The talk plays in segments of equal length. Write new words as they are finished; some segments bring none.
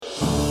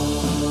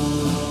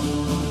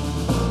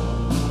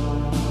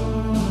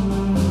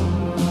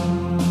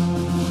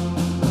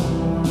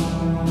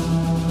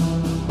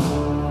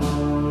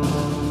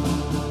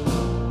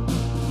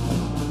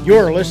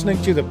You're listening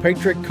to The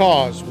Patriot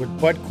Cause with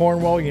Bud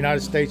Cornwell,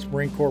 United States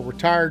Marine Corps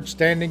retired,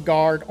 standing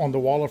guard on the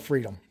Wall of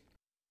Freedom.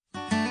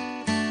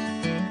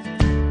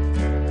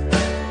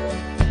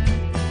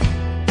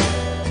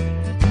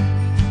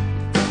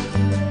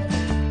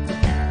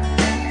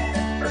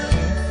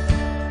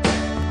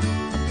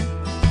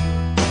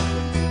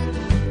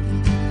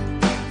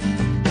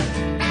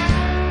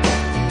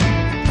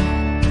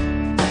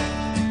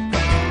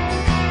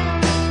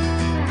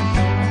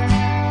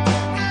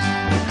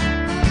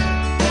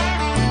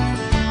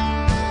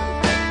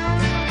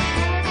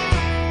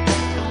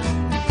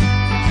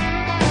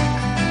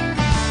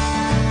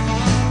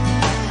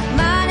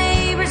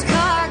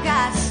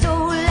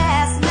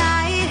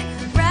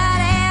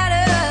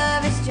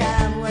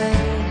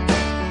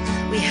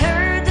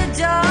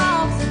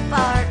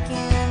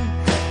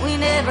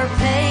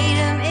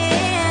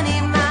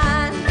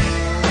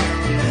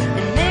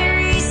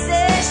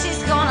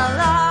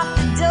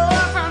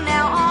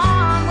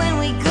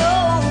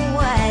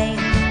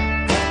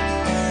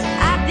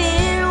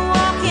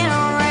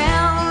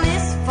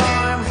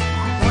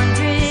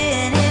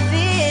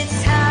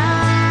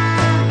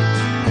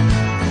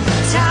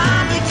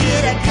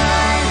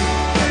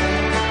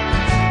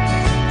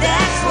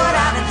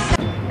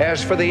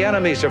 As for the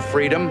enemies of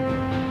freedom,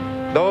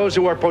 those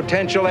who are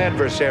potential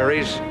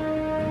adversaries,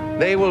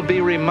 they will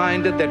be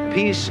reminded that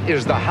peace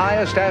is the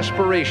highest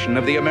aspiration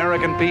of the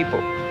American people.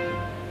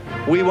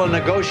 We will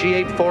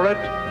negotiate for it,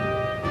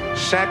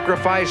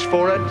 sacrifice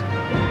for it.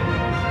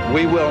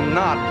 We will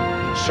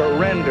not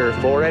surrender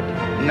for it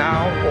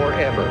now or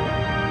ever.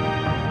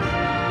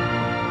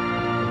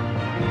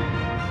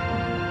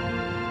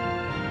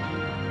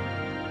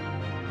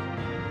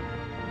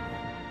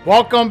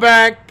 Welcome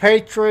back,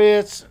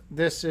 Patriots.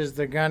 This is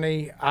the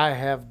Gunny. I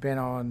have been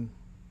on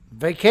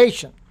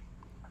vacation,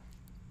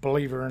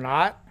 believe it or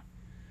not.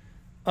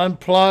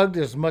 Unplugged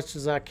as much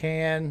as I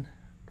can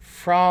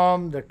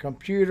from the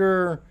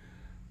computer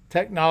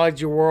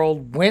technology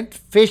world. Went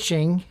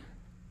fishing.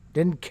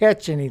 Didn't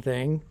catch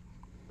anything.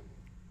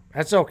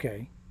 That's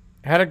okay.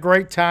 Had a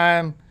great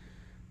time.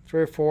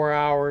 3 or 4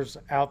 hours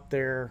out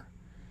there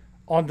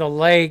on the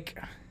lake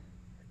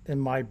in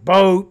my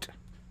boat.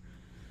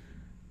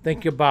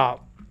 Think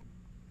about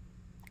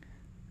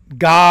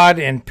God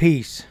and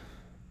peace.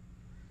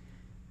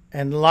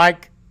 And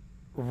like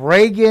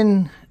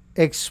Reagan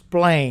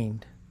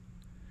explained,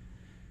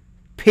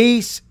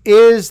 peace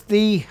is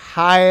the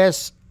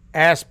highest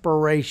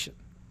aspiration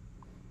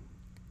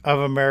of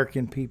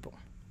American people.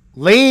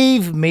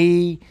 Leave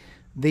me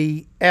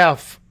the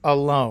F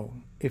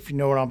alone, if you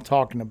know what I'm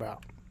talking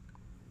about.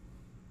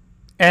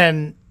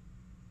 And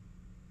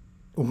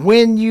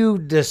when you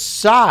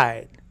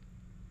decide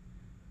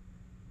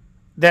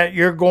that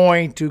you're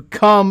going to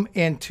come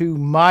into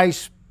my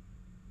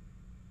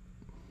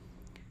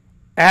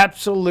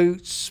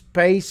absolute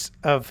space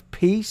of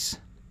peace,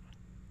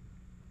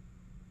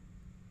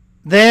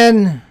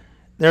 then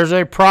there's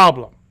a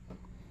problem.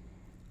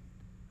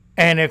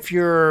 And if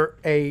you're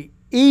an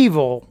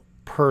evil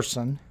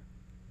person,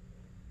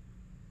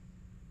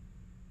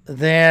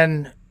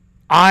 then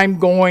I'm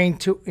going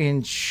to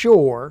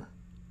ensure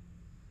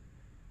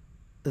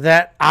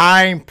that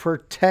I'm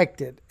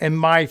protected and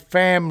my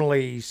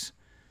family's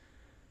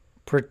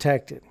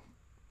protected.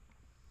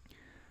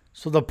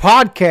 So the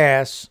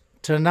podcast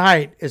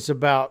tonight is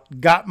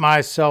about got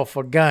myself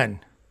a gun.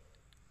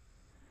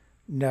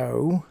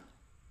 No,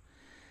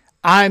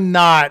 I'm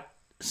not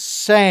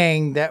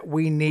saying that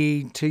we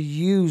need to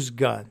use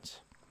guns.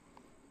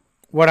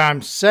 What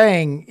I'm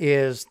saying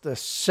is the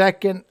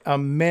Second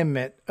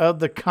Amendment of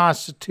the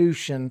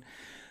Constitution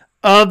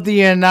of the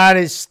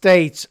United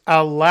States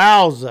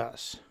allows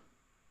us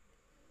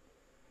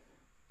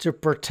to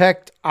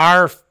protect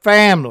our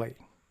family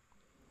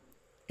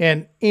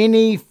in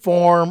any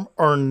form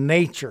or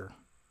nature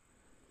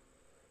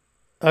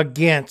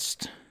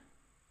against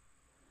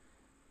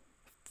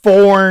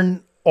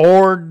foreign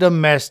or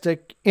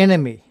domestic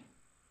enemy.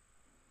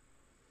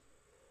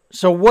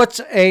 So what's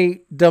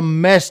a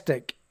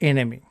domestic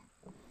enemy?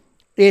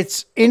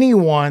 It's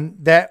anyone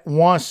that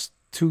wants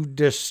to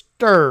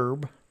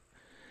disturb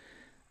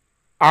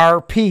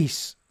our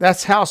peace.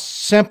 That's how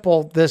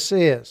simple this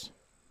is.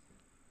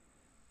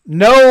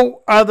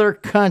 No other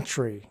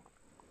country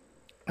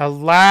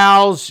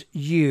allows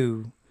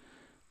you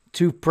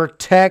to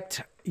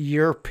protect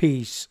your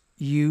peace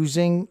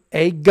using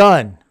a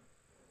gun.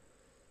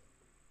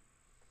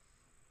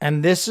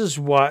 And this is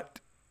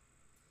what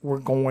we're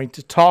going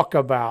to talk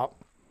about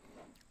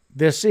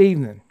this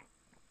evening.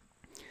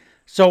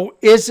 So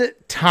is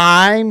it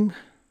time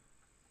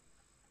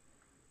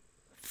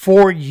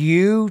for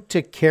you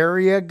to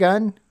carry a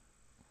gun?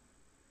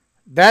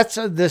 That's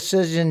a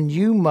decision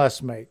you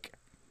must make.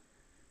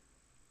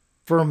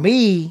 For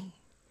me,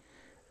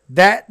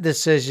 that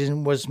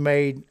decision was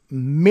made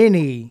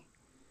many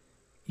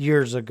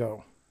years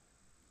ago.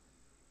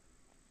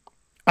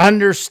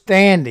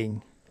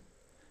 Understanding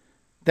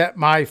that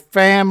my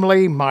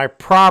family, my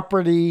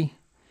property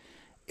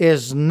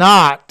is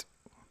not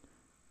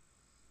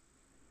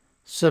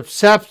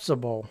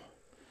susceptible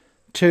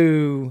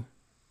to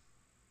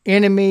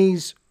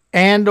enemies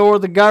and or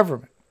the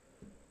government.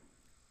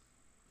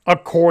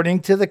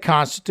 According to the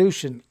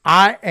Constitution,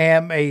 I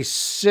am a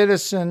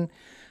citizen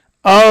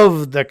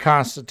of the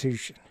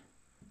Constitution.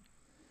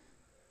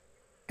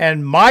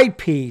 And my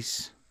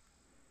peace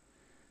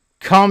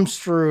comes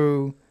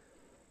through,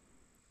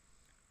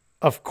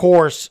 of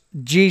course,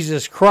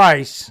 Jesus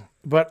Christ,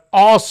 but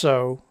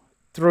also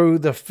through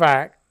the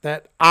fact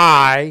that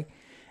I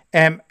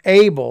am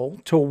able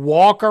to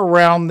walk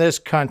around this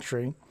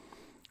country,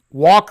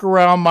 walk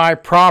around my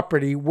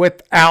property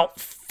without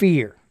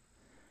fear.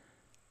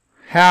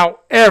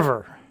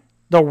 However,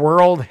 the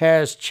world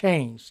has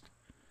changed,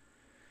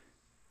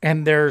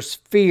 and there's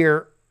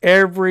fear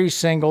every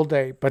single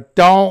day. But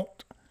don't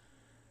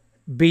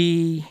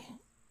be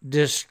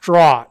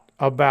distraught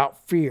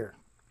about fear.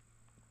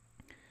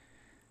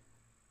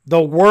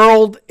 The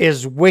world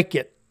is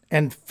wicked,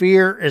 and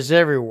fear is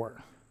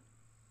everywhere.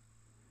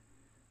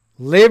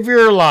 Live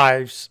your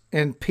lives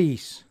in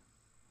peace,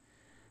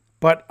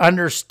 but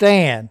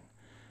understand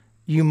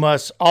you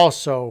must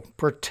also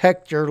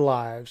protect your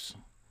lives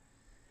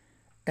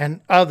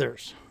and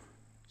others.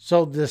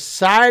 So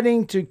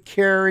deciding to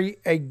carry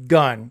a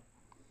gun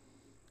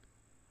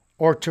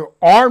or to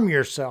arm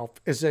yourself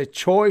is a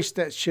choice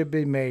that should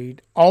be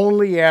made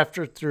only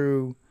after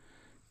through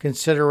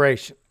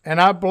consideration. And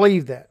I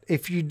believe that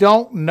if you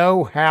don't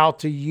know how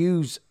to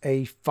use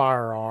a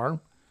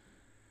firearm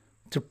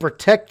to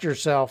protect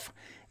yourself,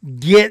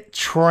 get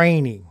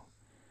training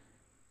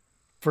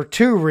for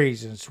two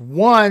reasons.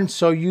 One,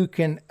 so you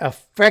can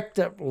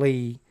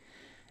effectively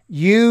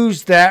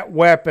use that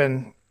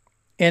weapon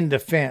in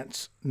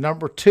defense.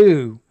 Number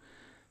two,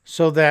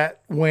 so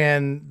that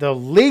when the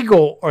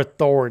legal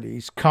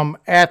authorities come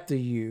after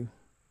you,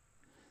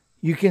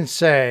 you can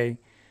say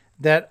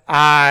that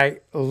I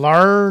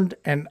learned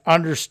and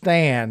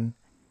understand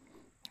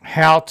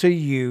how to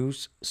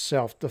use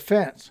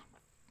self-defense.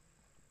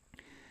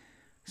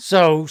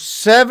 So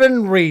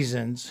 7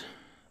 reasons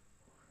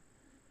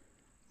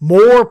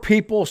more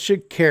people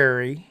should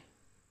carry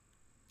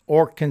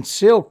or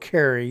conceal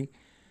carry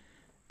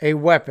a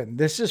weapon.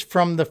 This is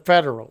from the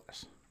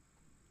Federalist.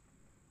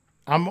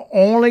 I'm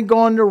only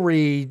going to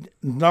read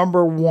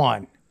number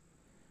 1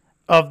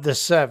 of the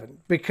 7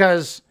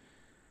 because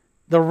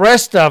the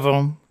rest of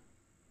them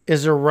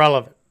is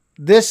irrelevant.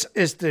 This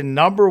is the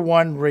number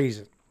 1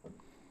 reason.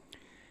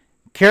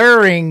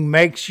 Carrying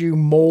makes you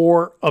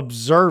more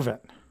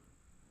observant.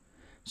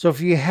 So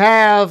if you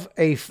have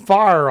a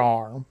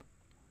firearm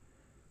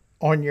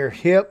on your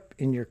hip,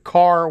 in your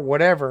car,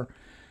 whatever,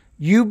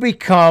 you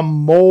become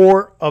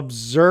more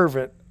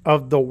observant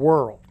of the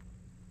world.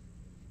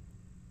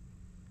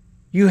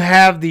 You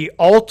have the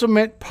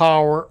ultimate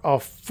power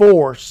of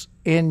force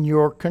in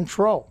your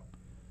control.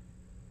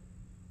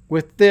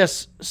 With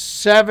this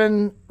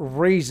 7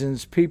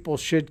 reasons people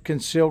should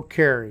conceal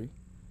carry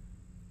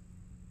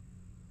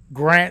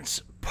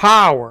grants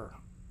power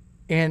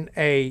in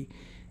a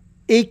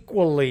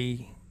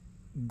equally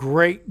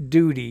great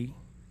duty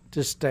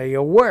to stay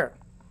aware.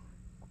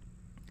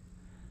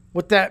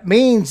 What that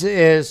means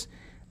is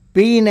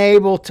being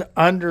able to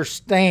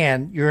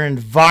understand your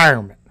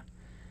environment.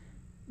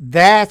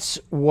 That's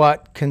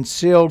what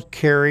concealed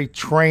carry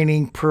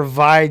training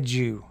provides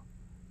you.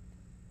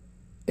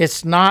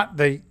 It's not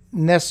the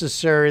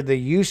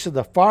use of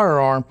the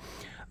firearm,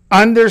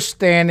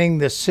 understanding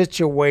the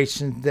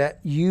situation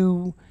that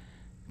you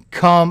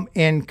come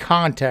in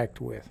contact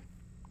with.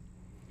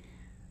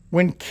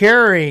 When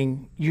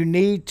carrying, you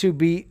need to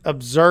be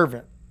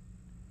observant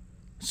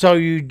so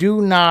you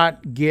do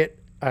not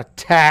get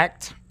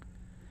attacked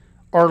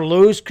or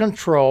lose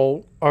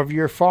control of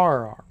your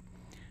firearm.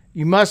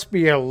 You must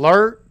be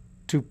alert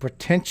to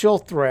potential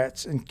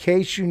threats in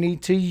case you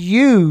need to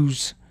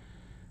use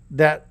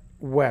that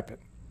weapon.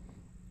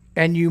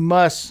 And you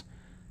must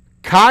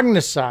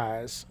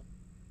cognize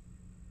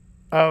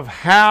of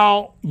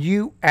how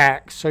you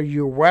act so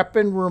your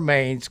weapon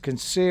remains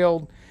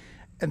concealed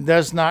and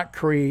does not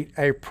create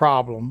a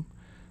problem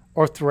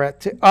or threat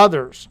to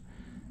others.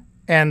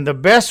 And the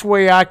best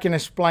way I can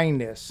explain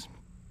this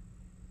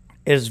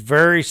is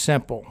very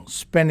simple.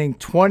 Spending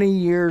 20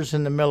 years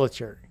in the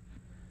military,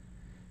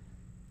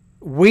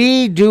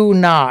 we do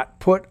not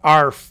put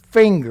our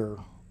finger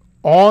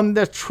on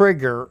the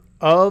trigger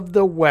of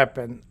the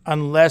weapon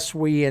unless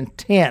we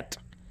intent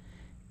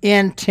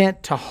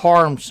to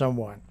harm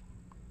someone.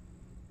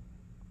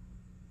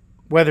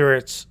 Whether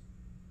it's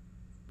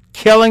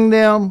killing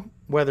them,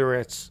 whether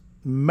it's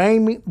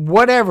maiming,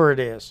 whatever it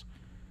is.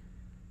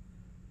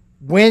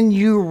 When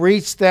you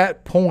reach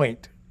that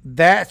point,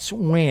 that's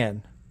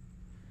when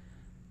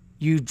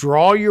you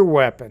draw your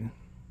weapon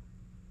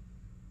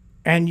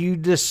and you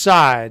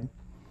decide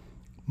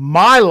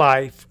my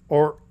life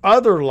or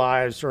other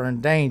lives are in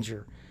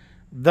danger.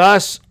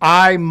 Thus,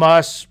 I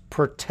must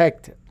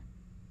protect it.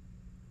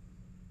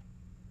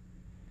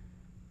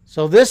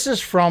 So this is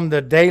from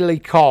the Daily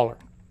Caller.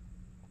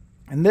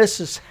 And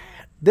this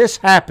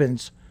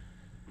happens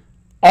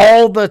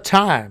all the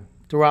time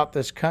throughout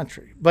this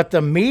country. But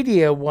the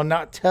media will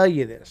not tell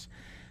you this.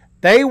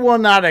 They will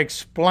not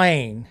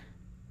explain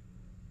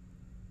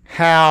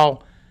how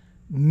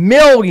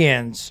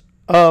millions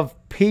of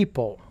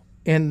people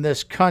in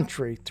this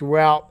country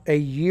throughout a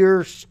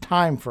year's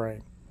time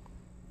frame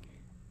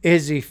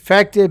is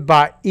affected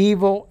by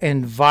evil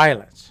and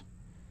violence.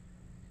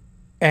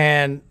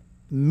 And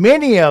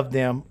many of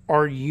them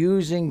are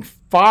using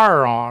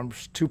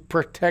firearms to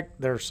protect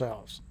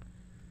themselves.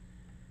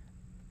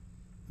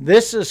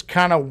 This is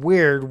kind of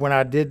weird when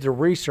I did the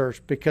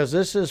research because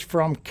this is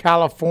from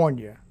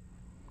California.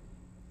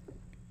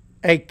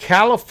 A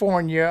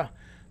California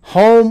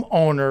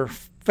homeowner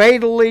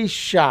fatally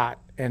shot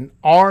an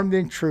armed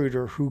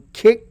intruder who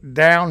kicked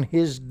down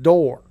his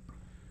door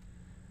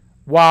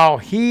while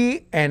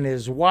he and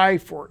his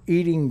wife were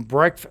eating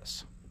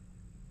breakfast.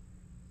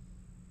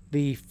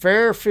 The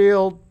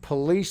Fairfield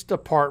Police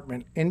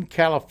Department in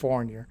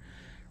California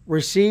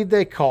received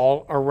a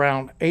call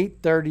around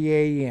 8:30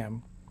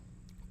 a.m.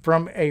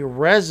 from a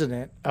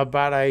resident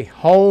about a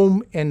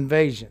home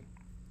invasion.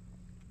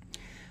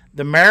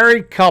 The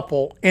married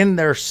couple in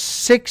their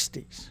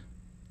 60s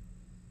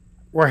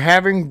were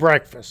having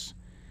breakfast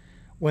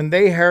when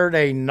they heard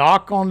a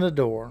knock on the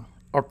door,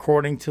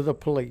 according to the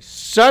police.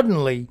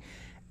 Suddenly,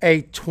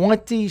 a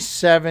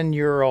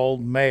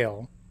 27-year-old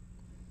male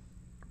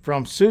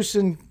from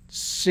Suisun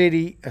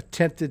City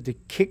attempted to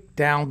kick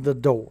down the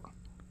door.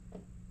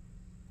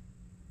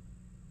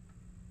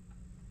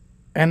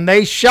 And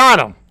they shot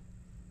him.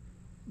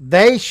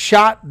 They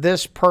shot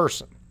this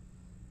person.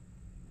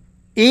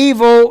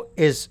 Evil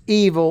is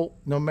evil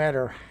no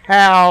matter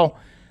how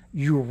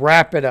you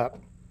wrap it up.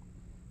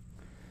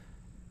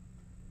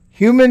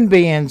 Human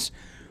beings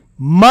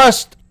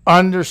must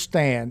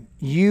understand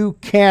you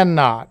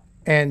cannot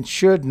and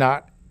should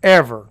not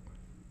ever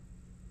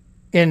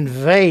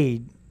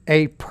invade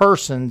a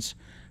person's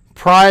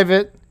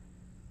private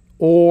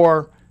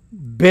or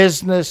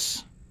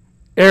business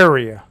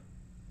area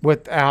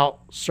without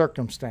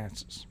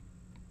circumstances.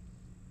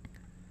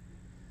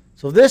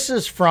 So this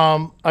is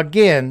from,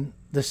 again,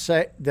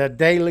 the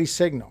Daily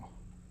Signal.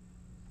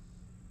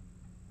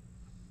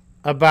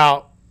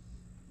 About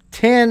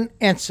 10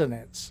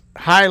 incidents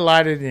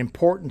highlighted the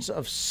importance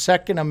of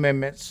Second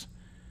Amendments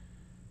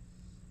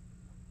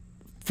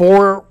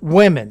for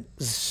women.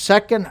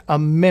 Second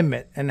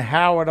Amendment and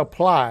how it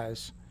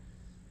applies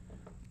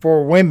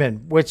for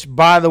women, which,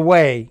 by the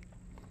way,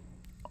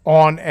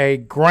 on a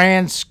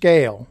grand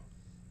scale,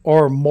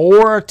 are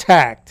more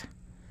attacked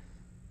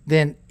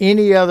than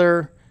any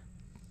other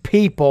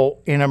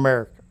people in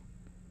America.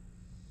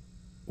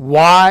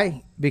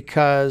 Why?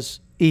 Because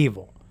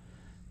evil.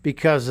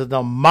 Because of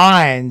the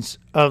minds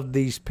of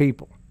these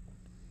people.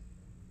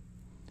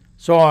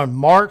 So on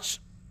March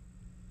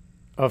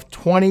of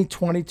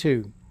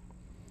 2022,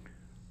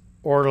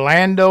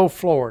 Orlando,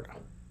 Florida,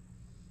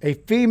 a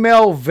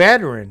female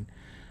veteran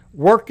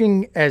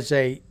working as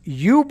a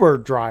Uber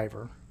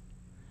driver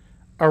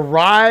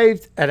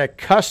arrived at a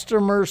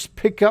customer's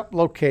pickup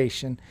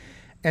location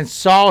and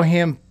saw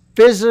him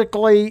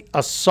physically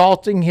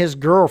assaulting his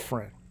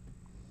girlfriend.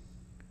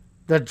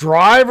 The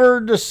driver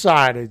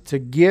decided to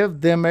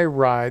give them a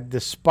ride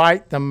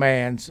despite the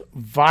man's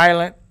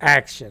violent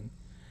action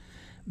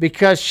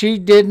because she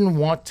didn't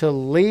want to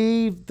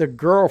leave the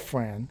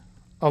girlfriend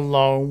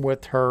alone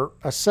with her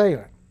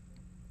assailant.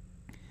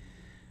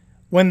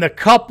 When the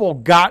couple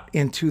got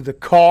into the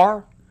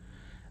car,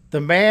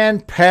 the man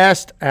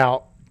passed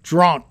out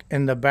drunk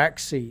in the back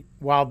seat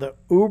while the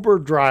Uber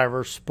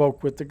driver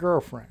spoke with the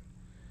girlfriend.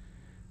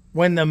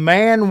 When the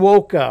man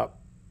woke up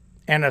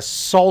and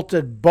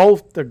assaulted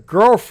both the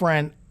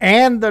girlfriend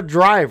and the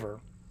driver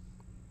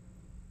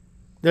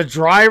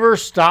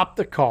stopped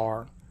the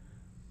car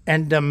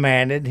and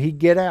demanded he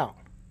get out.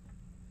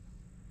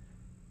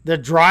 The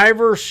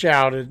driver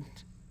shouted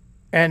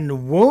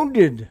and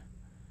wounded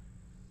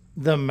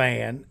the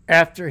man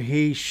after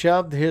he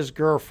shoved his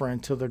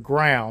girlfriend to the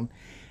ground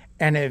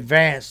and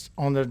advanced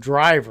on the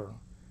driver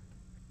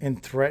in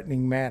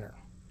threatening manner.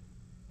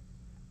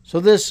 So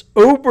this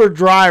Uber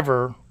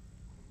driver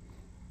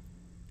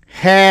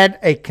had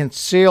a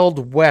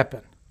concealed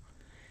weapon,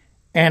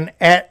 and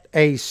at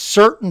a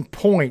certain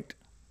point,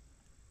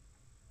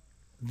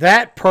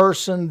 that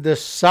person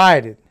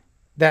decided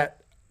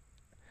that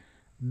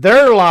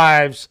their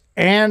lives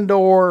and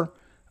or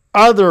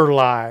other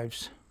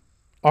lives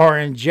are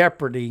in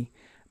jeopardy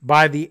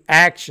by the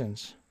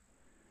actions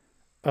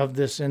of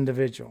this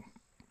individual.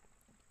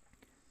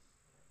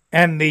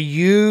 And they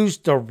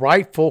used the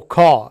rightful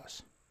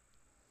cause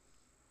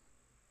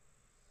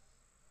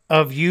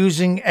of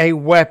using a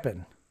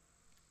weapon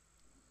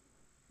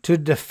to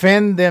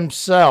defend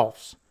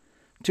themselves,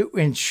 to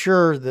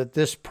ensure that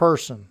this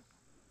person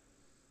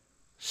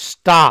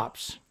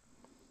stops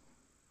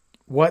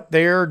what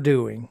they're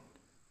doing,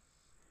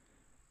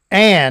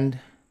 and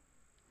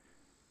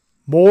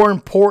more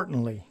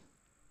importantly,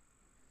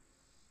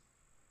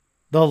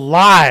 the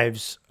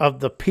lives of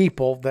the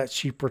people that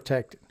she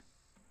protected.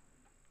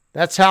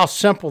 That's how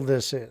simple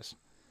this is.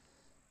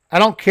 I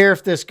don't care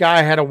if this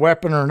guy had a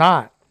weapon or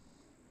not.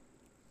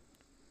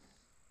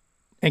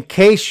 In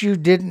case you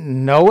didn't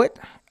know it,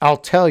 I'll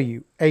tell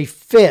you, a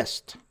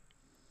fist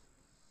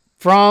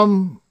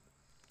from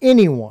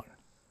anyone,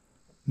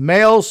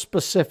 male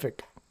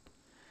specific,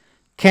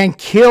 can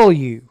kill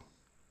you.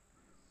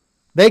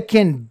 They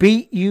can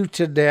beat you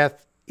to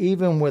death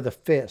even with a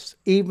fist,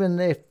 even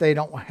if they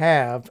don't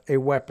have a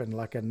weapon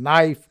like a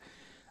knife,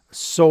 a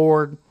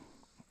sword,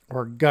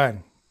 or a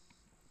gun.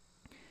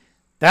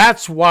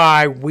 That's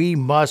why we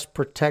must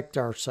protect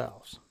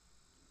ourselves,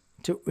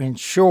 to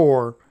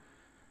ensure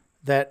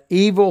that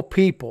evil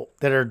people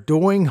that are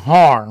doing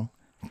harm,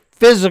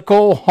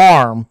 physical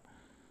harm,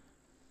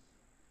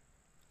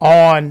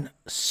 on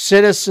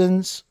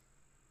citizens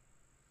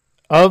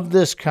of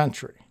this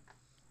country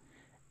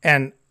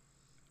and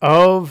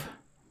of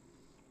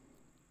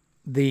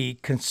the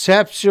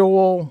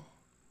conceptual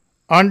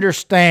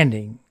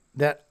understanding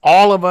that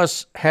all of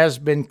us has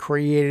been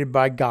created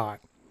by God,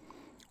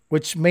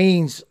 which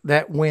means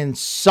that when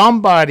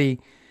somebody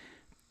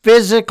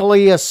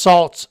physically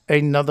assaults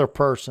another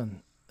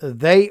person,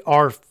 they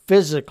are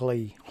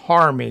physically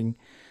harming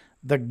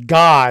the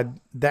God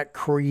that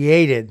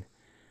created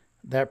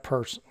that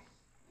person.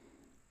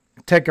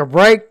 Take a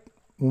break.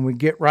 When we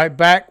get right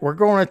back, we're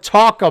going to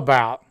talk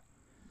about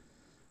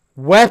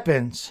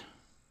weapons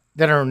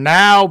that are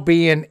now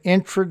being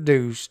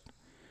introduced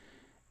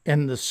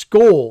in the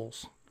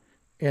schools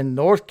in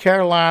North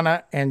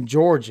Carolina and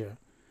Georgia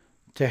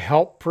to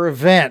help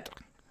prevent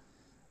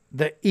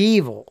the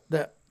evil,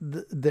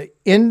 the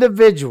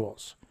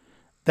individuals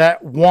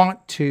that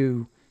want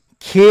to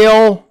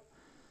kill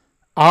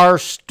our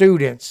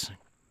students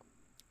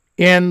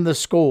in the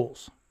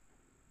schools.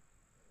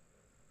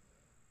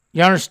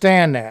 You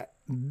understand that?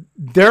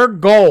 Their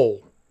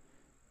goal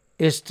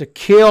is to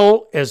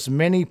kill as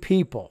many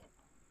people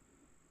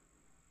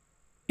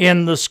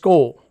in the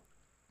school.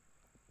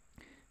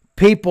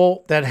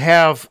 People that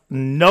have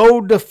no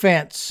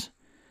defense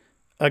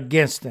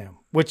against them,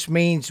 which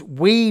means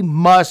we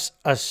must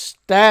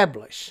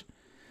establish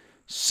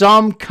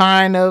some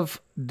kind of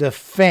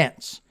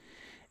defense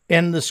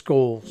in the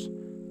schools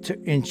to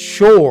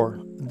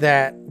ensure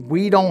that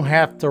we don't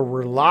have to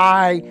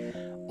rely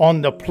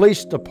on the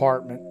police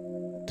department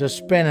to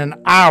spend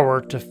an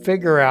hour to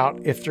figure out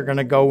if they're going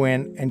to go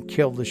in and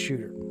kill the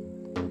shooter.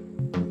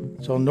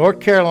 So North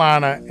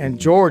Carolina and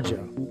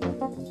Georgia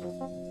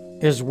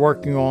is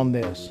working on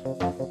this.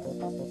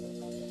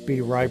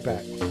 Be right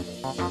back.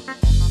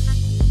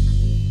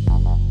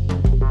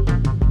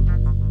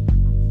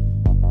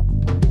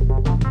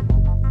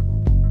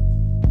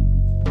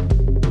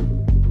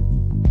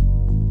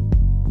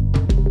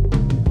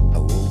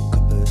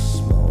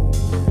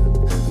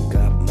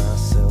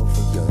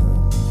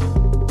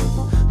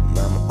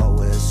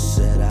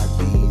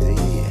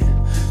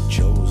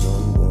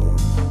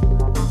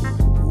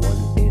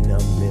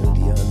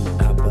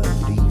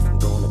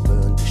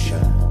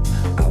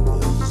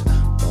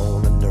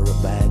 Born under a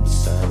bad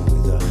sign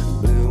with a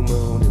blue moon.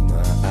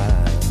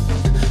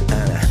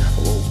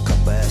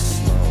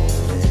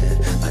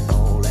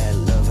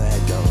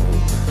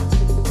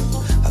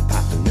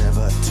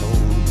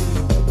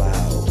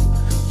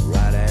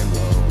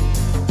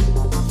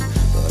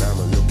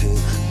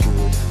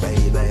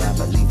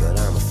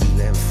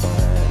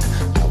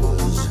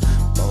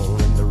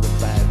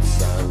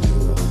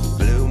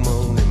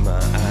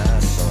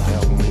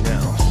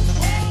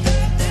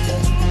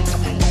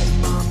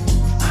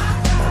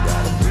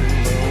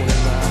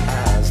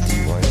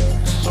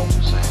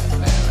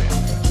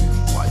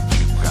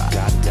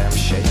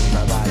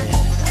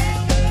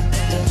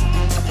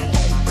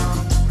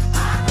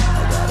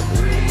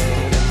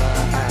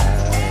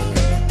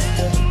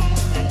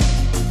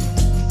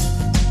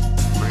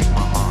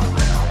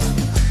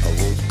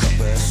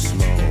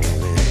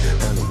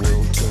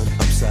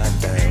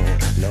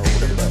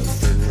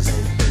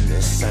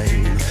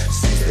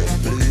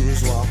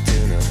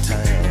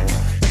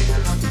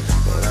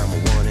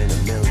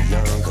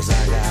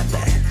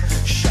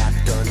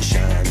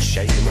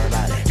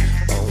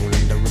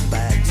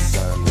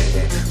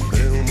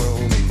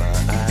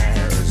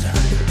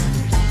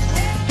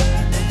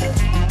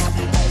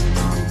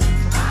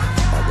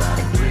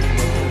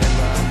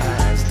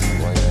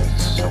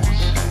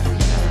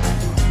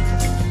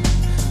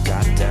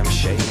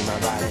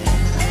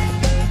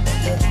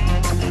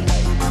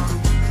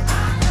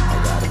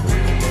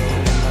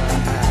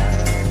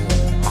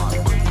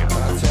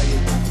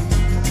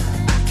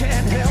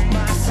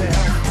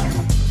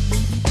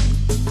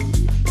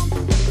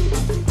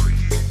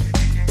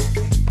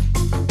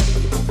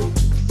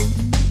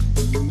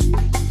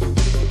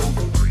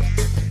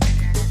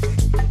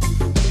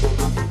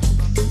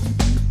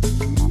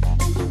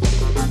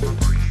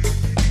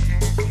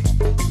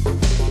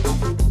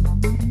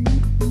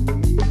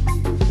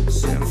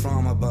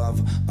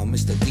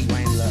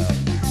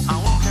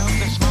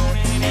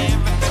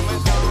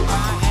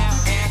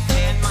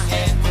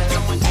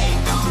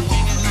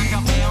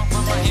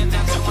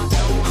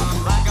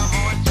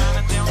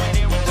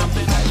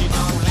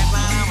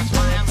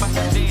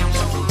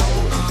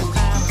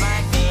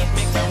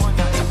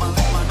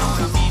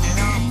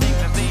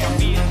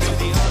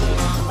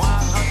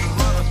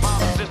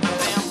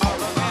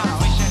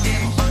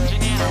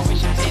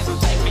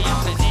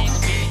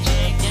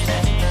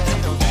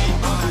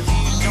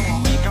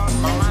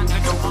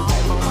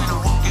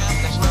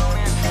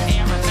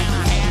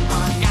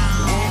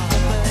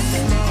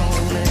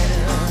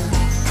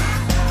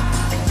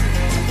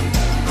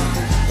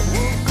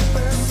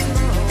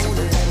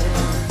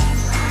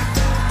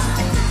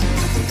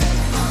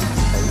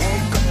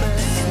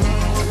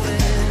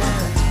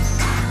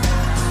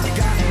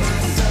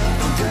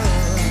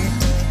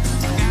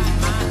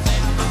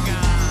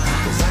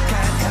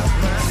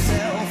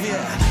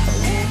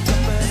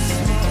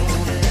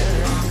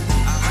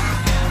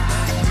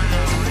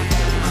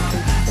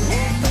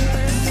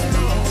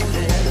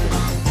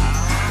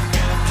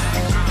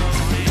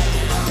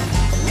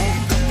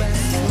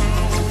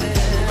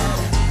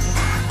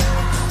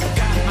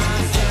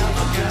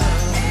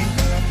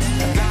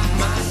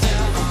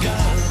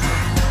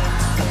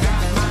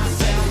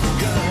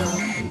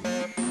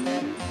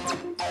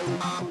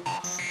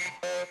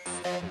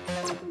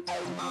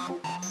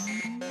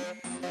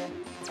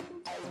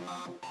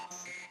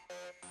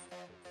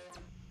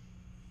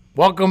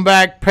 Welcome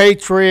back,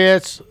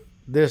 Patriots.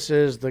 This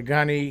is the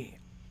Gunny.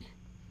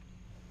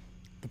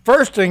 The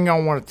first thing I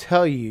want to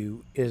tell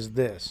you is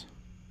this: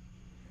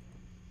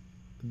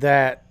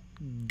 that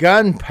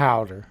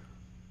gunpowder,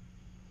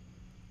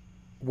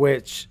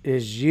 which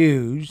is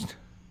used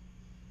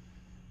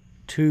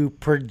to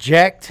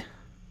project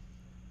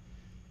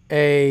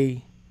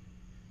a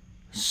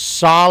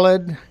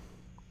solid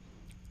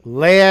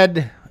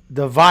lead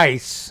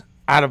device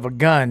out of a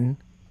gun,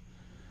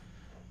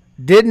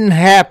 didn't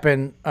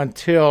happen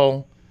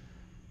until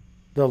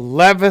the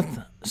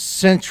 11th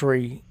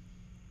century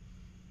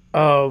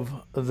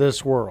of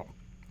this world.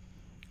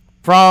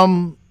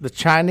 From the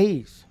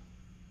Chinese,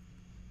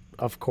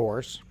 of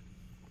course.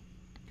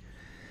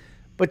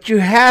 But you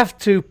have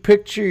to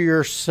picture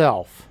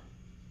yourself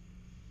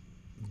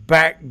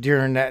back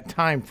during that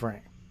time frame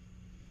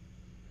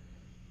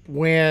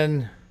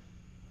when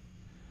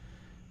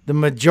the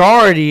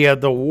majority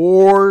of the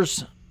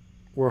wars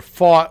were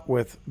fought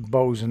with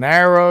bows and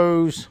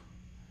arrows,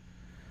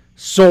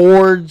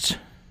 swords,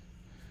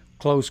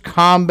 close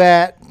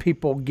combat,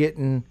 people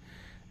getting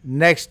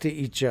next to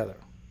each other.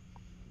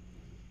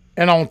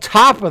 And on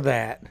top of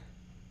that,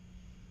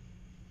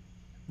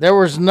 there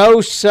was no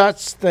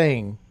such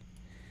thing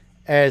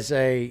as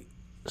a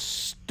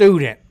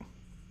student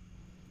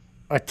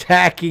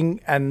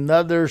attacking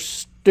another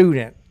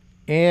student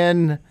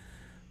in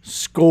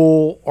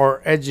school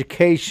or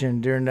education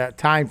during that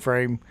time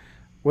frame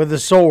with a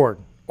sword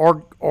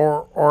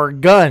or a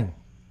gun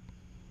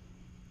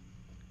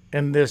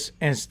in this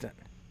instant.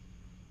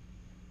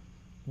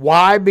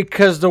 Why?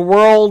 Because the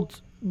world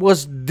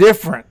was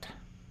different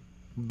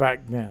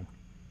back then.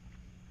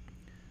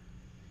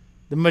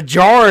 The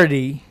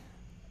majority,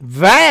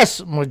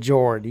 vast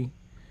majority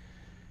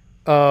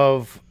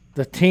of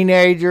the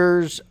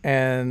teenagers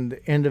and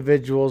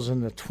individuals in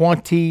the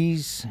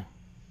 20s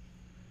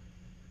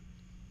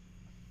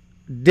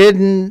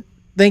didn't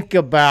think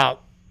about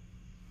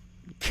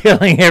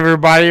killing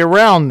everybody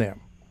around them.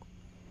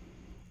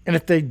 And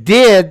if they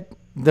did,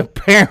 the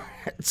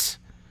parents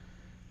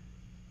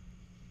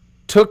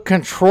took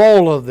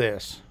control of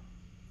this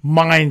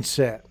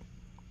mindset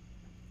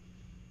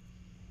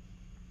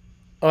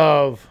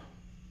of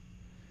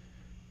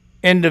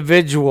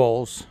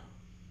individuals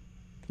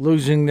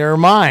losing their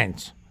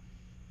minds.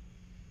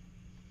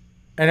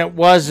 And it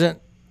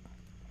wasn't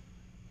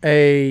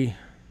a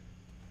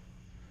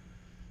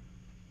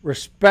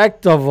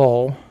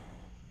respectable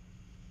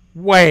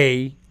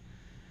way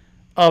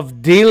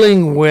of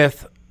dealing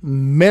with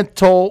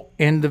mental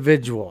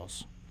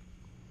individuals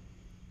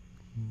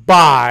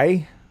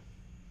by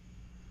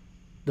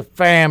the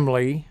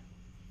family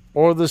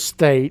or the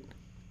state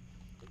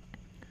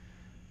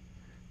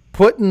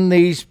putting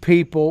these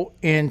people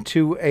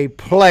into a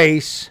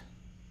place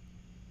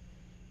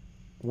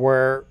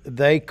where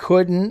they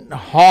couldn't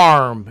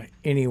harm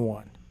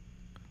anyone.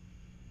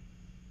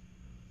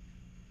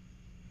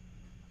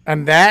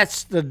 And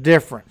that's the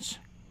difference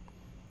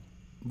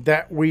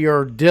that we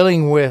are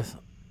dealing with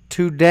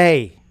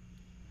today.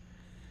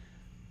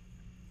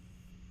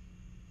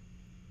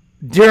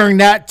 During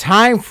that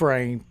time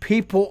frame,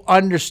 people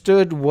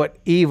understood what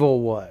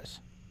evil was.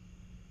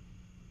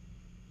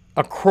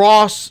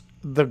 Across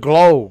the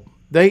globe,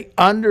 they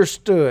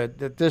understood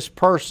that this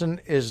person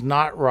is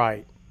not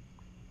right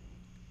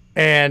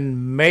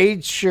and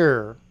made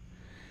sure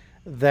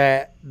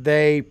that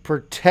they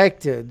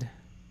protected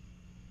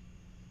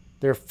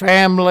their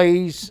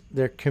families,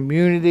 their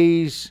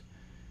communities,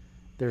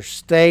 their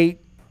state,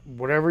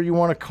 whatever you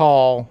want to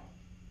call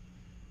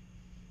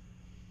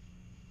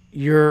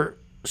your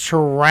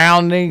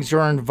surroundings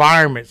or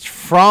environments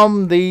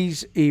from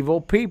these evil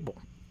people.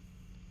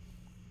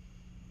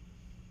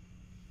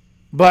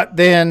 But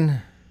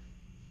then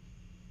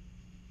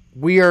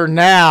we are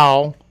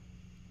now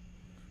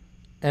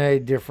in a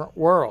different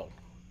world.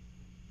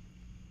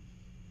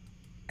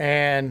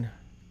 And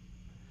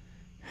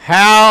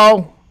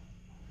how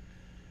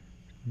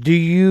do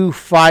you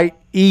fight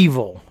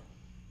evil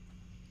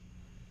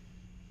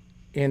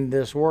in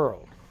this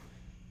world?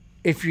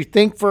 If you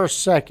think for a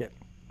second,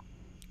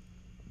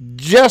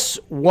 just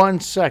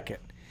 1 second,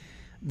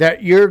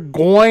 that you're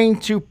going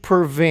to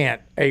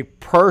prevent a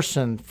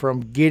person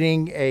from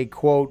getting a,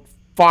 quote,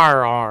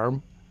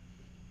 firearm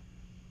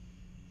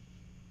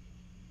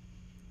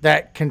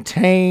that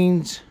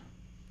contains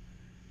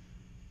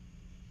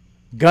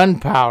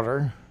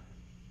gunpowder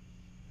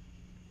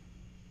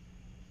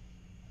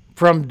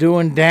from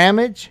doing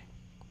damage,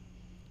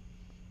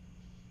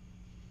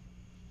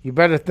 you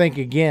better think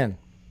again.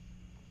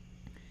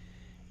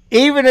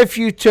 Even if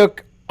you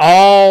took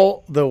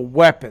all the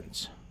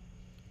weapons,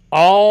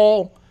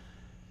 all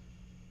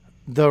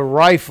the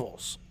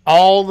rifles,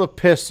 all the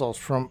pistols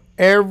from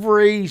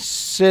every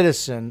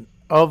citizen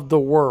of the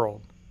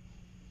world,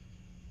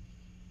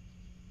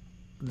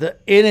 the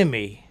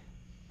enemy,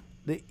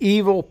 the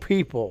evil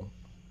people,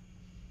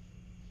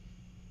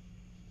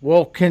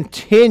 will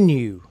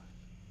continue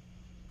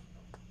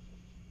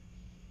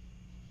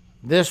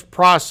this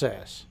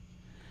process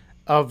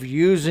of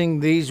using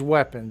these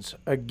weapons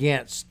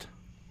against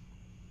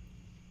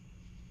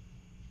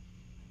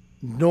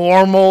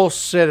normal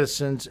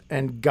citizens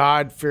and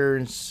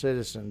God-fearing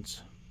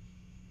citizens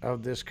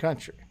of this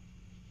country.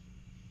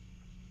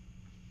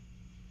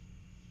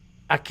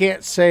 I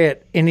can't say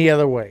it any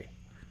other way,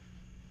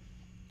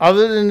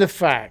 other than the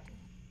fact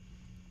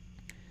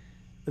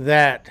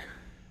that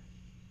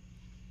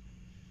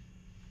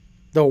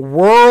the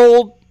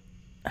world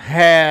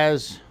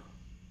has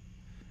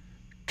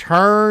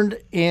turned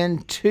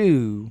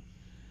into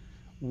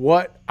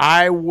what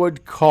I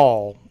would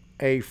call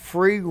a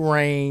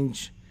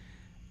free-range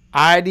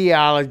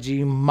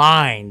ideology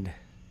mind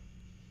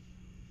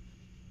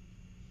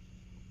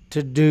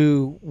to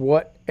do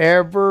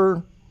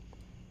whatever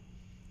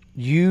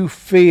you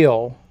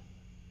feel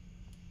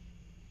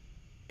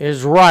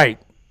is right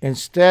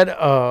instead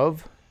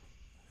of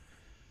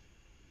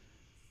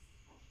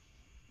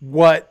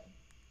what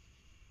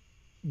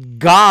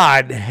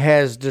God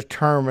has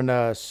determined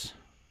us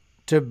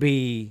to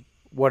be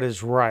what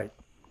is right.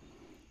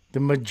 The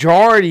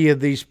majority of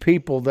these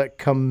people that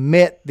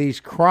commit these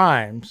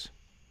crimes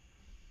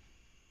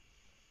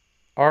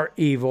are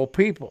evil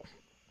people.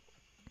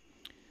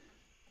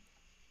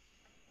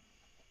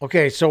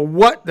 Okay, so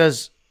what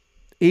does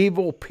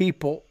evil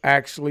people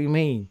actually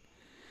mean?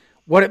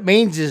 What it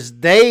means is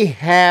they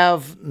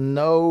have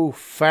no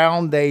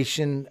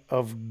foundation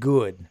of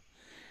good.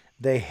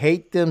 They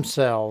hate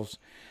themselves.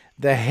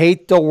 They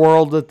hate the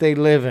world that they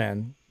live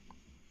in.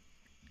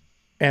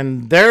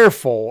 And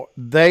therefore,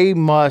 they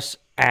must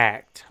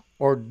act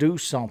or do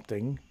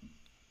something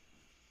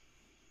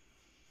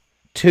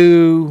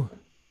to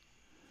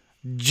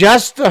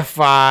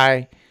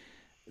justify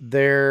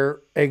their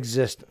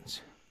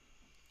existence.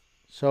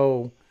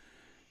 So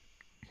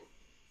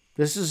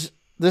this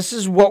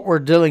is what we're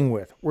dealing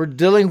with. We're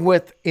dealing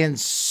with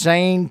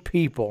insane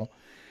people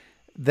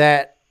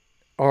that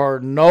are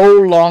no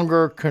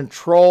longer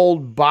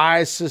controlled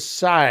by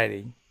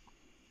society,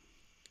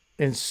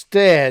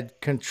 instead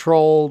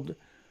controlled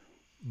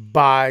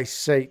by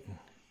Satan.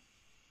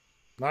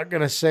 Not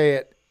going to say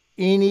it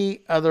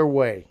any other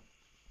way.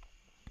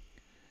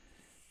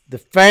 The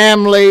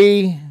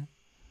family,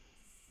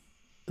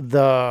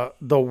 the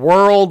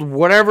world,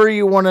 whatever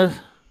you want to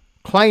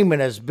claim it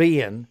as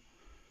being,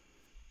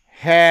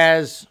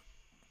 has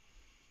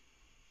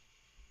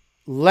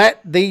let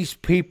these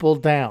people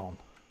down.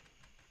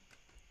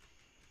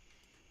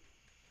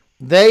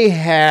 They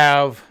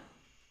have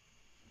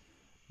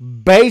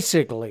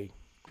basically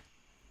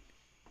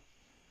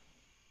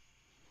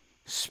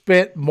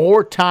spent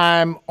more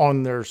time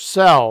on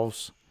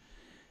themselves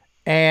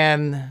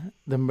and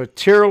the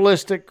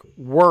materialistic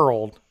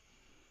world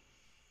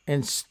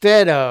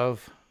instead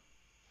of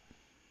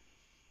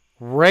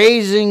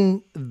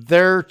raising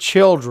their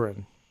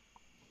children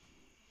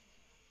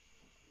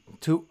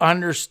to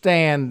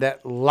understand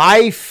that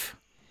life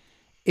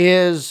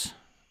is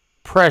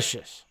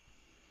precious.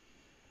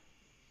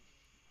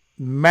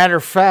 Matter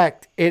of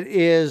fact, it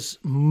is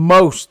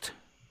most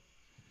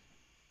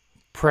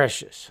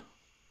precious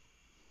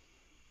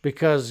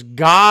because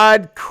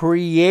God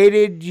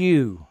created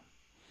you,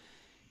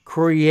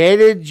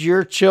 created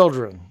your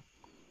children,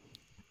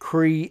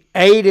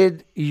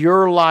 created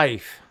your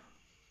life,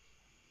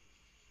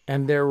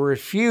 and they're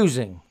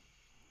refusing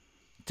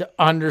to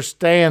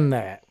understand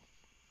that.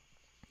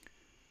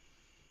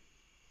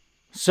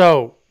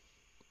 So,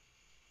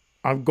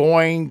 I'm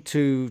going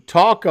to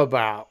talk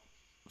about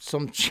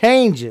some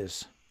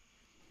changes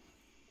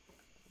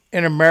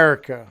in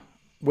America,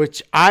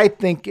 which I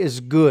think is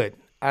good.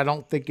 I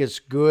don't think it's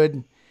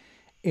good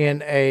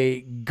in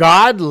a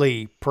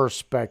godly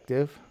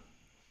perspective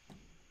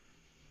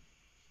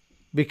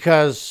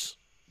because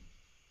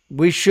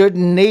we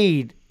shouldn't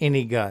need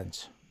any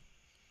guns.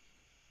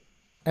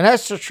 And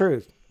that's the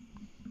truth.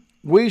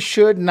 We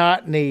should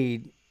not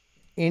need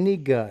any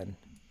gun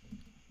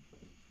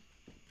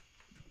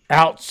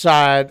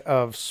outside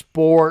of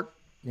sport,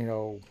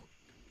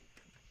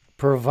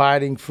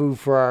 providing food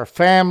for our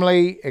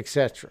family,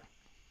 etc.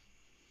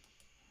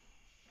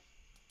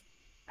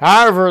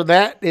 However,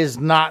 that is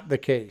not the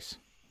case.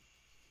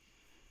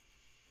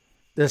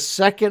 The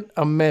Second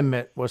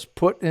Amendment was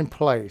put in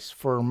place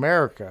for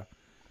America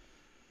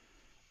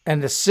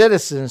and the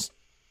citizens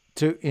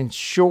to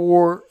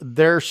ensure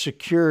their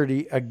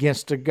security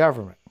against the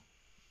government.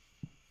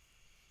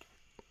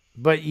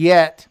 But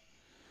yet,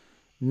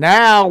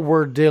 now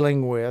we're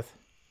dealing with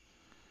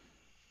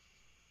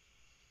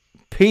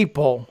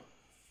people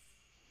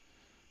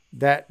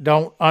that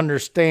don't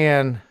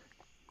understand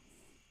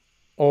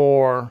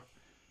or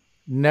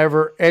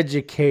never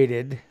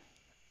educated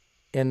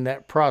in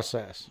that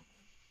process.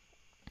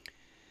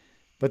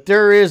 But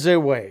there is a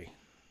way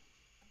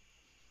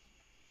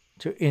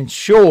to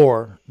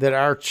ensure that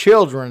our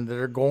children that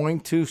are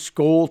going to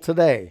school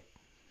today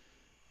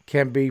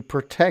can be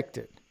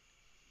protected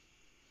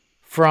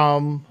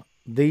from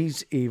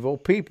these evil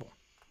people.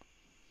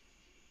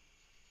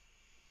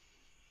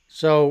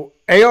 So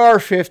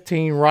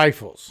AR-15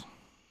 rifles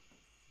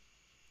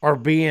are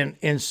being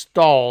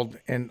installed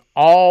in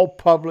all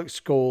public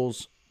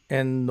schools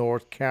in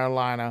North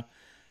Carolina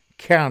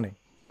County.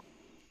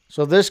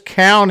 So this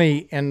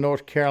county in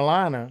North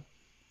Carolina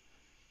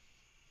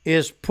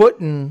is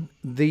putting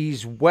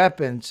these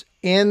weapons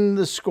in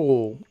the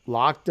school,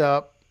 locked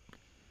up,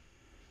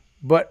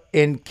 but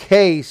in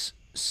case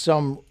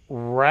some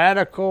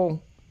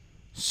radical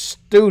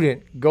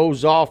student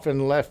goes off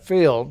in left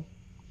field,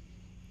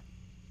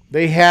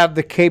 they have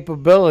the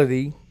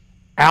capability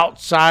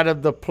outside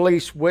of the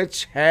police,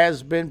 which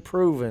has been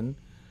proven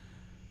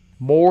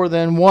more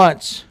than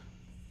once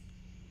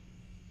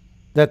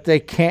that they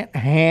can't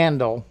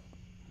handle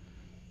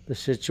the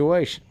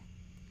situation.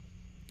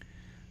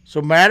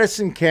 So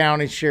Madison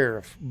County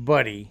Sheriff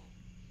Buddy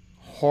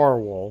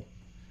Harwell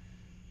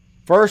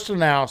first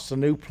announced a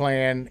new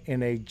plan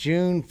in a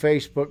June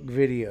Facebook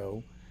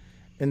video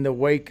in the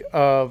wake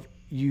of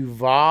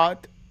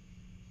Uvalde,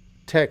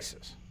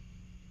 Texas.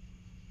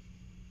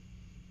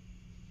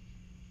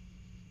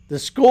 The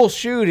school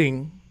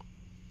shooting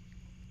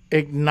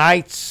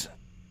ignites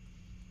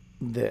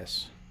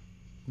this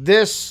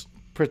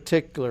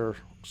particular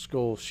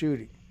school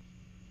shooting.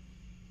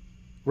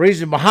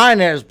 Reason behind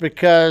that is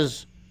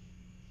because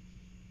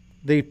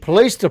the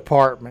police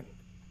department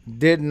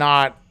did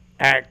not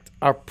act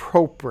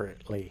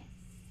appropriately.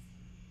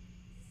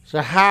 So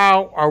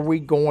how are we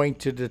going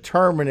to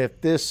determine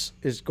if this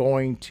is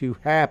going to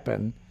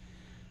happen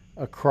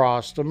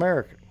across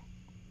America?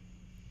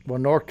 Well,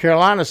 North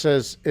Carolina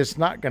says it's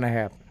not going to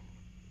happen.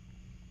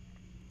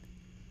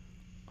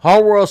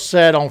 Harwell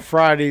said on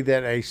Friday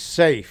that a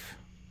safe,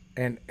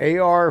 an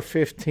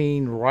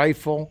AR-15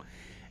 rifle,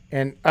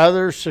 and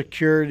other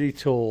security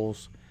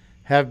tools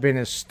have been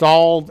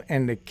installed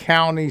in the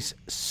county's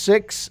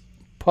 6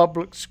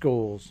 public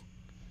schools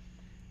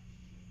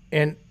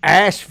in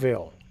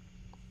Asheville,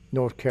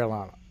 North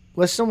Carolina.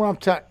 Listen to what I'm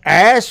telling you.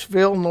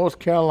 Asheville, North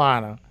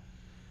Carolina,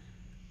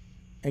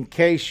 in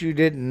case you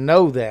didn't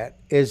know that,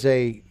 is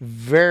a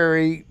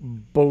very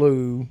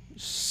blue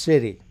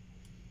city.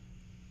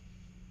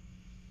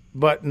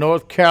 But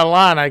North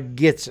Carolina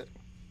gets it.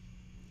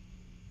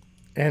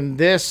 And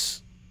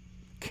this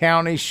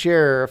county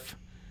sheriff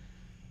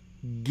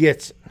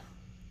gets it.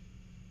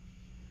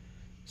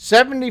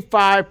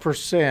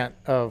 75%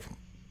 of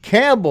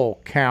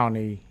Campbell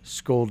County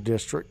School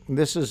District, and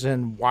this is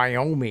in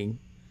Wyoming,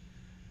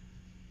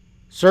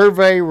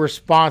 survey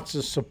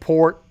responses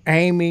support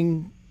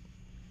arming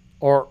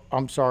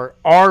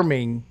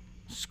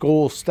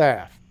school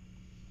staff.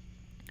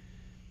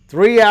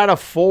 3 out of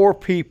 4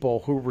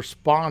 people who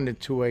responded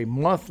to a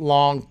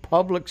month-long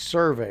public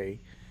survey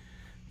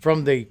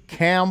from the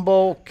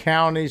Campbell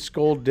County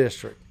School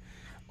District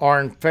are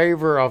in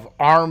favor of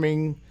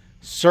arming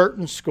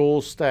certain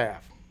school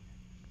staff.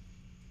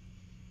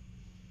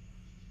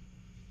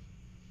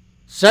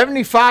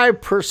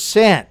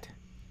 75%.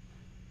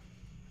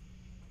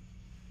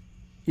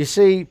 You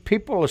see,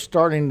 people are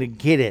starting to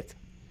get it.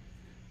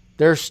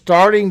 They're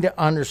starting to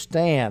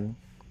understand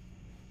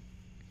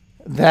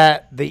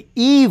that the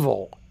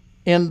evil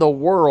in the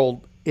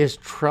world is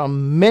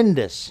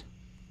tremendous.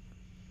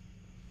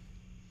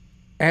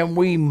 And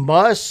we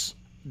must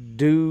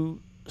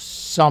do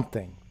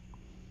something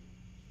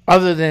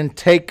other than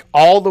take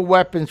all the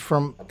weapons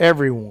from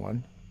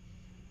everyone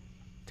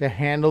to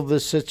handle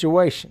this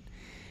situation.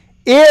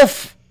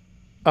 If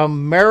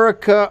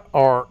America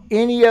or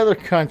any other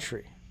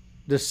country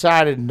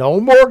decided no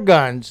more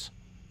guns,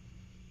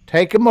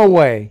 take them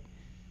away,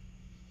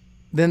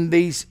 then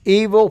these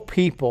evil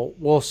people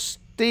will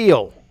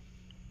still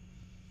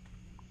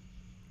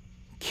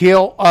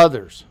kill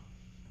others.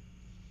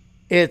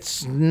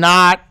 It's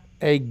not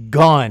a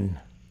gun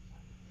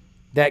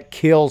that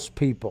kills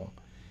people.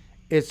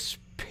 It's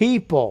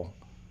people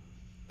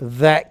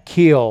that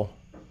kill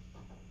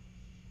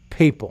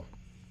people.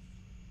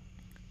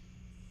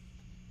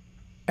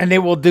 And they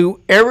will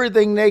do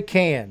everything they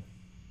can,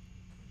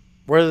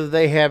 whether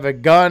they have a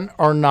gun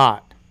or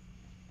not,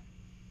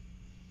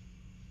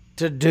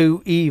 to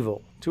do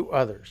evil to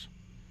others.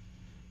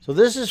 So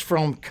this is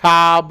from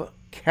Cobb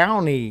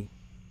County,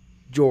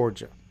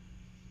 Georgia.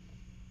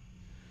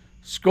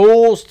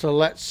 Schools to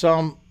let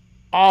some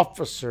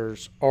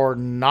officers or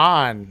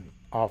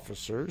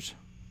non-officers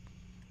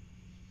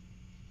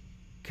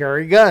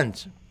carry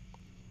guns.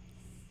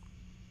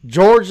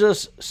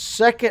 Georgia's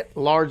second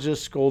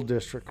largest school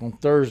district on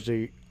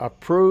Thursday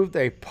approved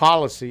a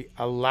policy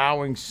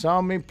allowing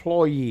some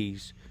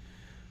employees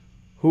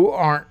who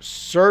aren't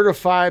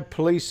certified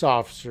police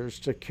officers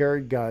to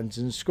carry guns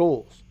in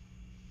schools,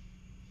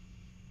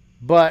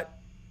 but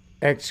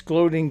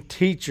excluding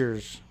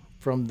teachers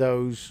from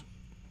those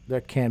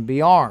that can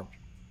be armed.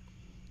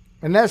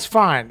 And that's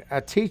fine.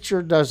 A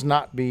teacher does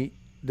not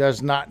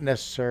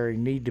necessarily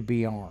need to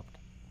be armed.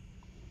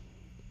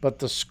 But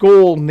the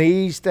school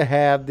needs to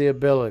have the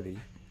ability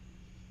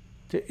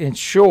to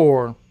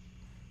ensure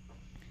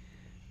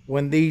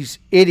when these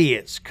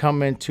idiots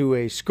come into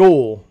a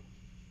school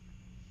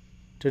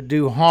to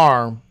do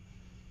harm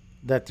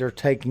that they're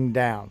taking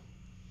down.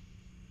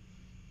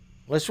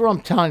 That's what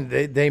I'm telling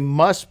you. They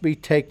must be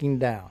taken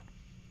down.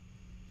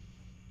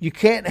 You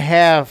can't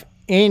have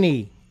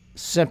any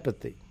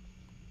sympathy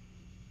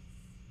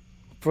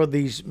for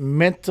these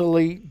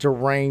mentally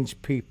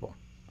deranged people.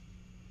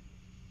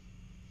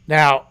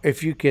 Now,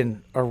 if you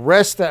can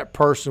arrest that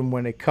person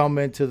when they come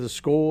into the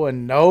school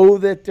and know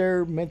that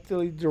they're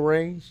mentally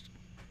deranged,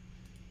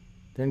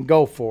 then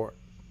go for it.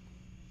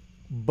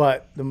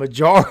 But the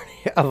majority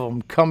of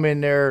them come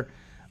in there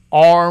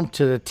armed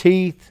to the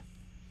teeth.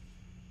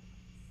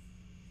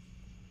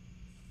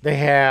 They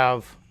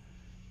have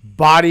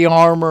body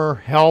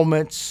armor,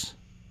 helmets.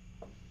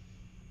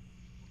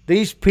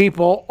 These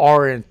people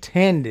are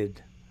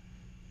intended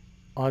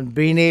on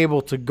being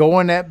able to go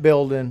in that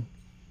building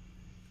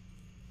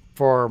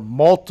for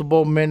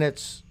multiple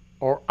minutes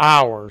or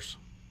hours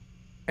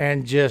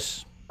and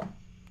just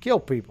kill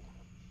people.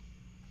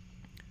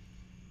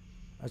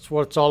 That's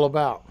what it's all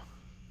about.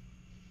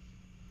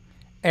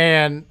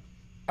 And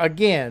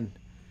again,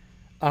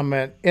 I'm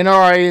an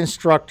NRA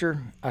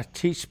instructor. I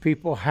teach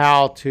people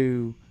how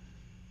to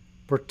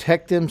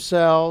protect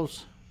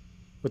themselves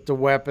with the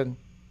weapon.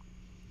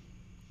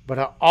 But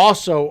I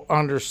also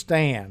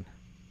understand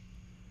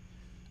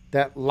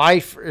that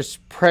life is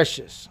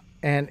precious.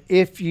 And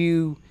if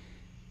you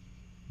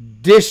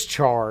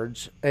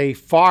discharge a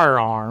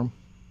firearm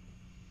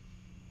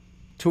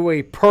to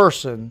a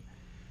person,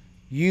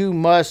 you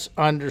must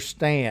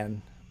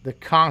understand the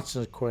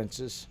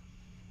consequences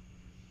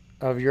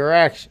of your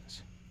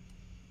actions.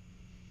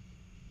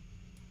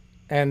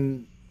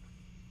 And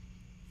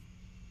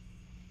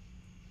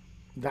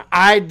the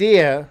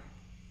idea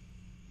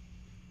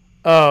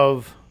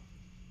of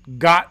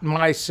got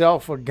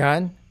myself a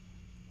gun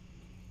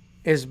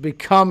is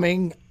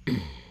becoming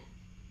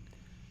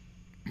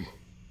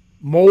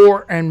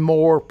more and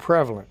more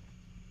prevalent.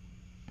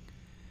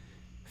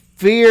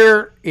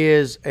 Fear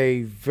is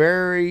a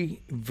very,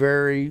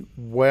 very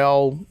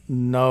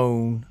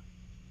well-known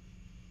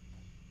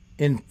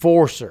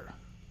enforcer.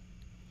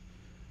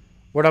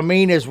 What I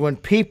mean is when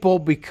people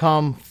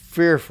become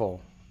fearful,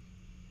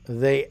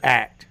 they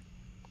act.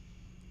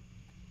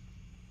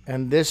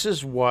 And this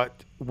is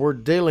what we're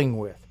dealing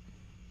with.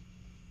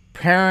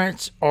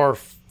 Parents are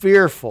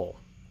fearful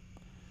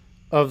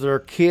of their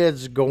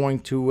kids going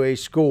to a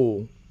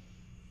school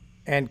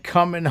and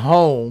coming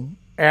home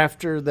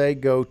after they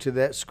go to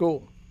that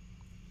school.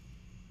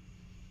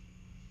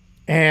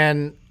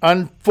 And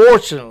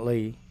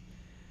unfortunately,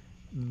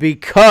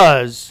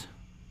 because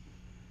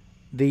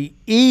the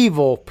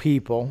evil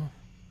people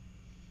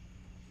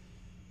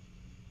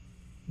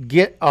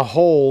get a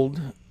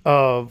hold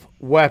of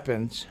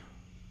weapons,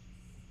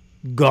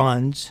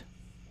 guns,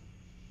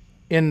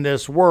 in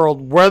this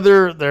world,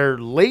 whether they're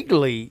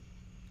legally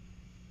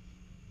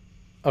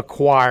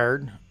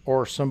acquired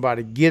or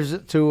somebody gives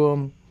it to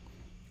them,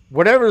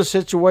 whatever the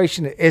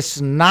situation is,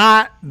 it's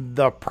not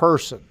the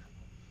person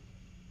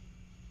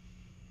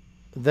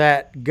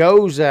that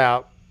goes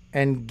out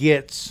and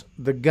gets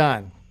the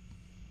gun.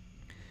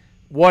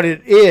 What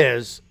it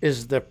is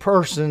the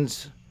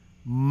person's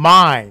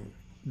mind,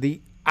 the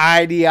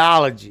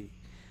ideology,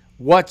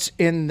 what's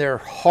in their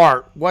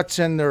heart, what's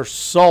in their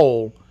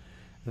soul,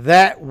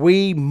 that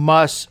we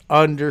must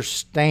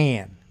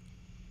understand.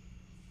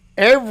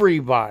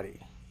 Everybody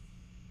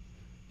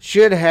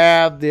should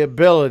have the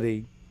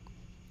ability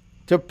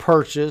to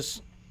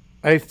purchase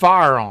a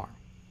firearm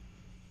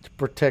to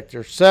protect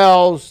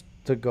themselves,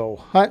 to go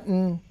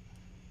hunting,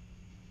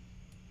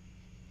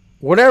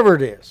 whatever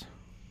it is.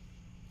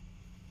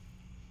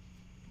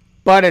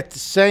 But at the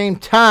same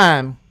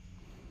time,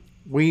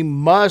 we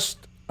must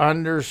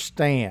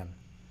understand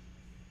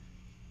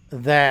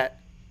that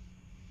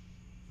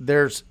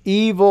there's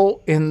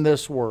evil in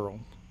this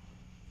world,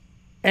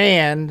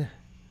 and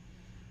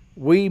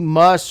we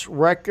must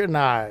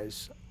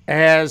recognize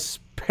as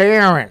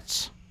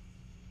parents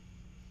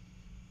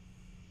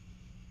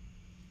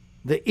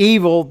the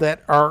evil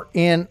that are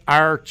in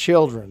our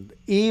children,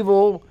 the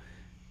evil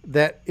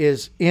that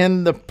is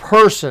in the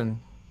person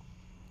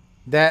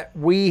that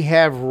we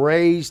have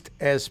raised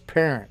as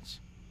parents.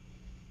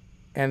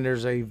 And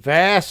there's a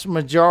vast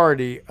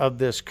majority of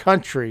this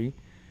country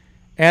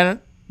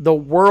and the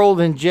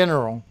world in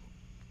general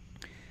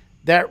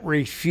that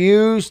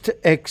refuse to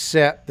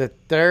accept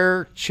that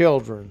their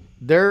children,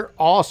 their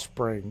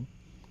offspring,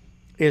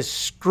 is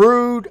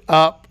screwed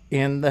up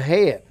in the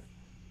head.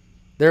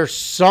 There's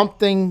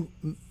something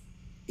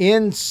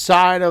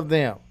inside of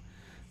them,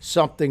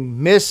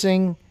 something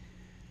missing,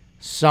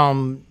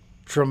 some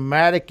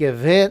traumatic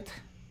event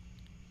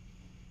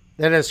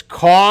that is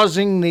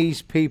causing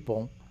these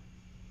people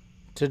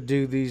to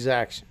do these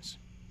actions.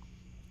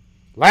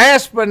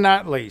 Last but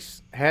not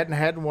least, hadn't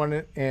had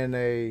one in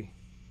a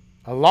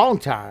long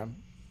time,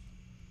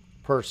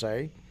 per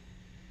se,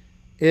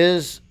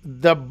 is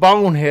the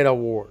Bonehead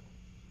Award.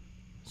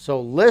 So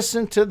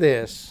listen to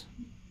this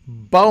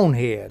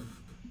bonehead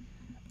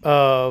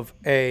of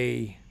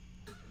a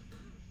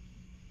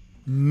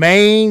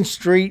Main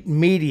Street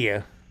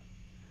media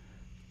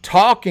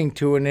talking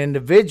to an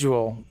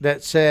individual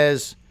that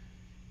says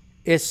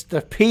it's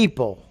the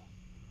people,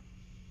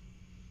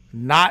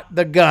 not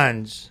the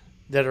guns,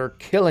 that are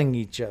killing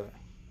each other.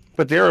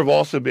 But there have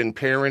also been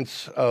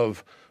parents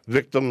of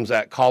victims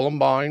at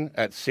Columbine,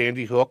 at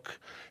Sandy Hook,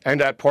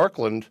 and at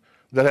Parkland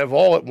that have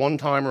all at one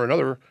time or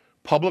another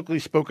publicly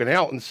spoken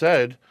out and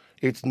said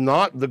it's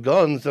not the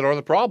guns that are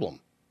the problem.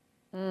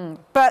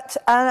 But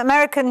an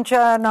American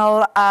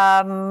journal,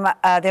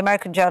 the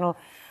American Journal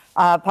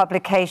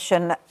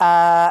publication,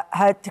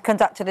 had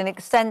conducted an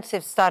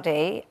extensive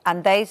study,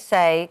 and they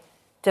say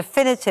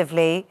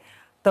definitively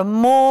the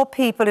more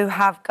people who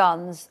have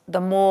guns,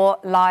 the more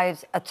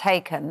lives are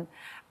taken.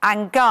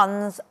 And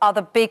guns are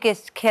the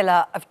biggest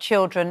killer of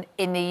children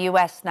in the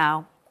US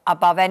now,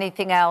 above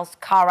anything else: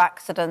 car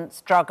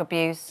accidents, drug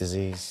abuse.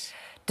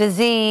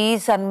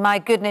 Disease, and my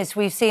goodness,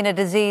 we've seen a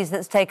disease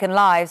that's taken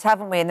lives,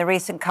 haven't we, in the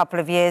recent couple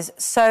of years?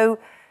 So,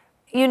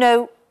 you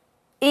know,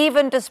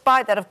 even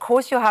despite that, of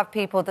course you'll have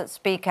people that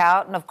speak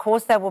out, and of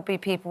course there will be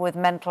people with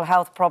mental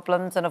health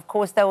problems, and of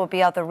course there will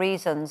be other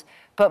reasons,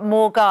 but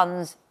more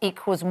guns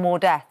equals more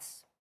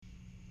deaths.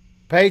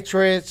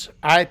 Patriots,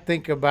 I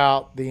think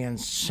about the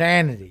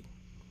insanity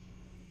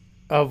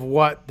of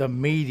what the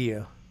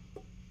media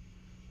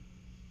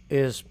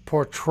is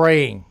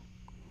portraying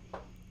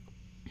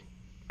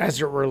as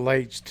it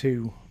relates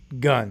to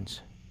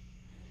guns.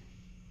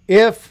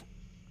 If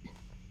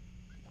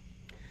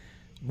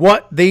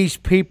what these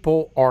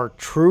people are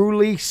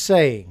truly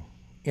saying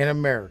in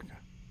America,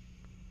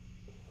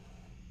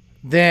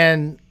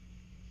 then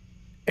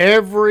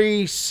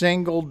every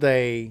single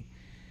day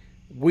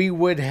we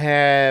would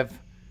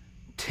have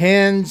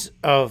tens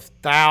of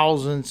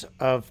thousands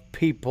of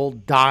people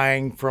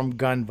dying from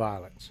gun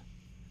violence.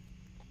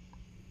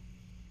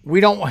 We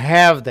don't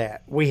have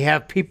that. We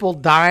have people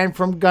dying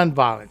from gun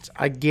violence.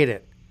 I get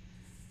it.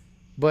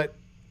 But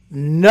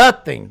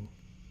nothing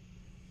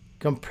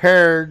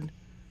compared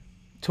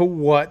to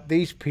what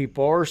these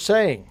people are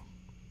saying.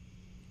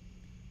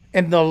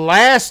 In the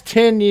last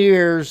 10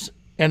 years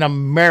in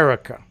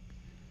America,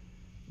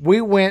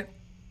 we went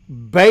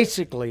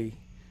basically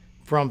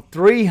from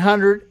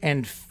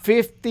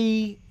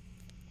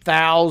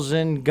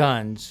 350,000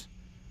 guns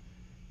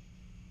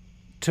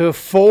to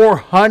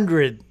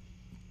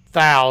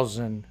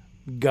 400,000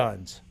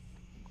 guns.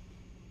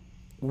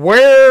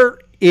 Where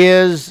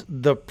is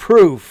the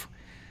proof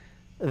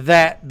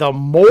that the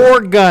more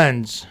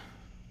guns,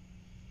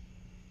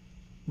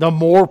 the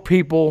more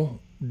people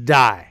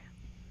die?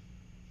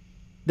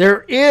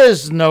 There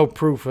is no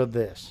proof of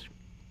this.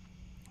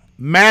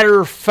 Matter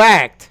of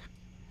fact,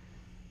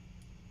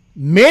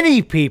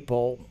 many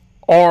people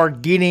are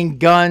getting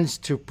guns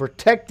to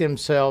protect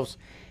themselves,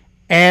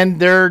 and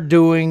they're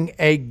doing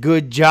a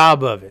good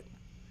job of it.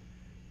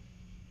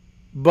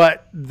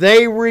 But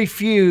they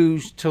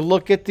refuse to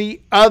look at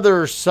the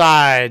other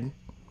side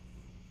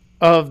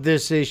of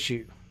this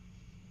issue.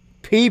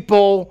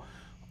 People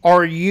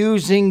are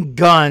using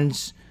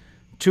guns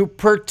to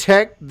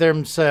protect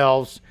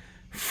themselves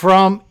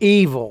from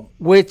evil,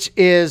 which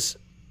is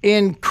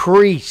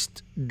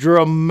increased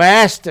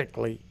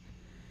dramatically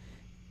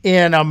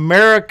in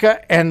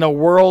America and the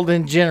world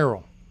in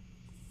general.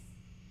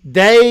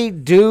 They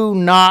do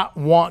not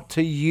want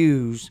to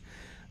use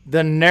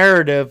the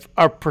narrative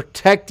of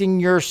protecting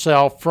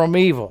yourself from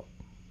evil.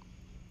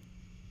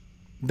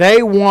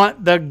 They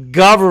want the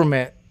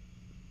government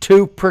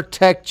to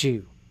protect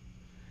you.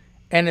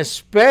 And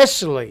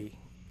especially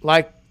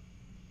like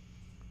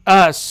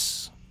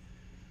us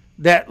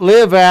that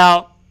live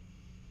out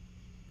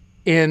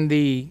in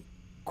the,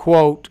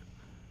 quote,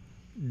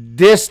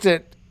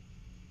 distant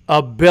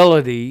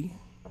ability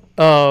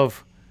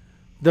of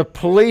the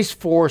police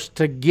force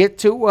to get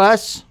to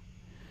us.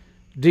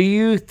 Do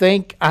you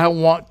think I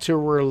want to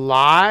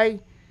rely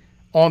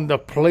on the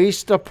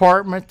police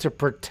department to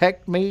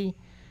protect me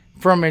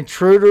from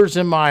intruders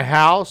in my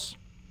house?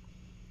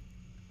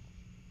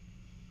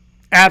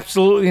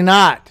 Absolutely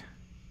not.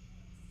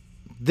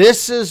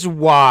 This is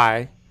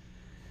why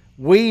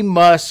we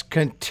must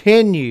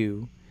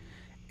continue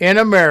in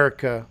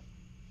America,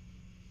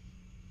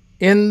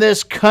 in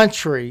this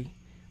country,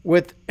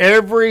 with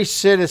every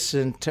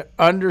citizen to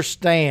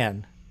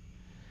understand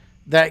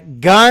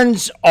that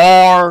guns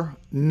are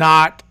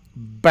not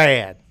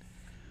bad.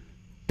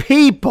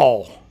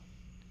 People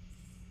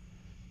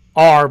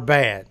are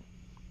bad.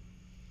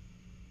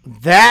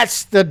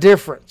 That's the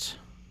difference.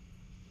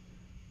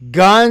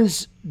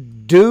 Guns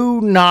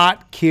do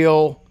not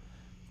kill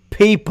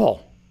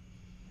people.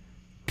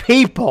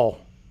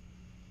 People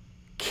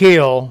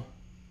kill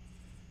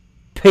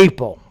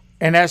people.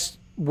 And that's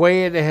the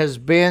way it has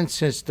been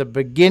since the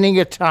beginning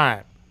of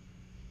time.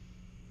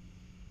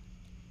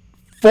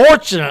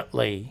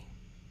 Fortunately,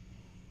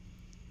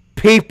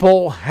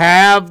 people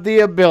have the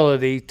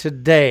ability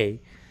today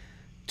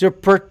to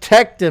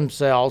protect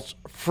themselves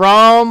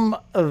from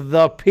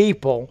the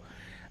people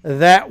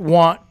that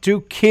want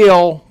to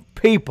kill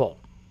people.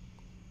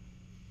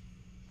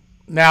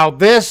 Now,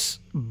 this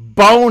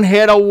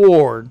bonehead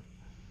award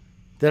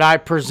that I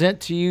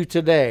present to you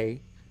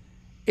today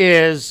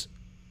is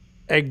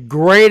a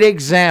great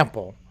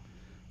example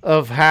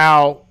of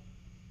how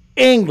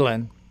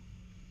England,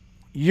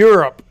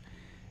 Europe,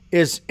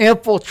 is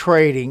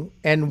infiltrating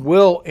and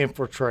will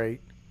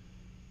infiltrate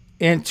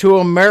into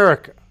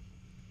America.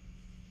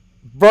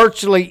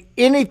 Virtually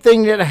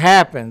anything that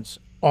happens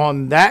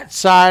on that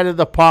side of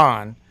the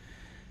pond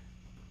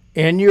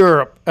in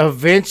Europe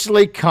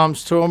eventually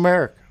comes to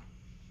America.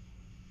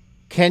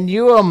 Can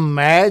you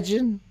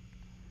imagine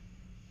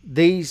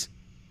these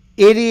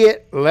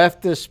idiot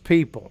leftist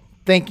people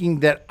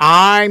thinking that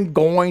I'm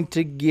going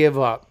to give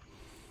up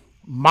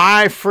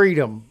my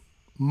freedom,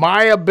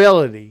 my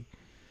ability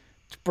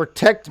to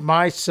protect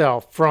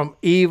myself from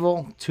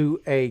evil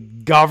to a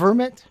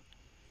government?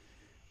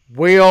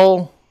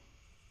 Will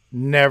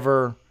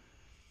never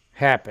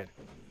happen.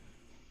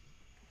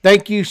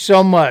 Thank you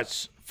so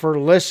much for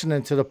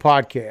listening to the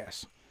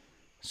podcast.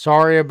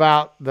 Sorry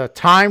about the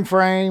time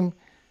frame.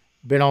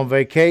 Been on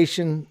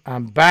vacation.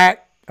 I'm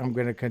back. I'm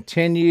going to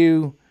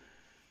continue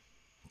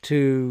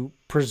to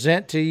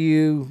present to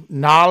you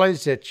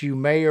knowledge that you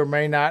may or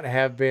may not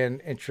have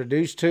been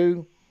introduced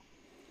to.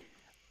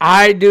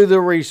 I do the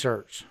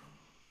research,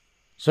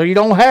 so you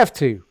don't have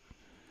to. You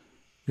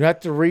don't have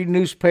to read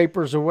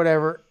newspapers or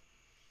whatever.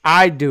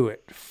 I do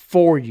it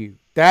for you.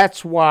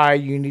 That's why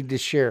you need to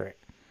share it,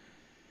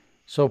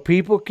 so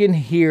people can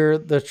hear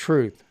the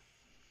truth.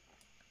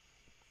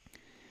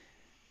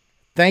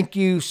 Thank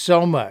you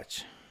so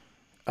much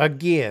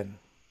again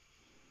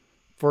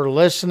for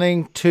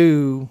listening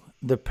to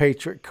The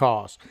Patriot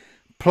Cause.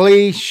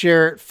 Please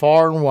share it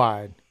far and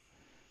wide.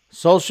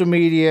 Social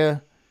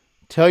media,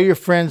 tell your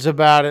friends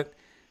about it.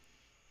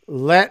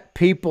 Let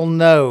people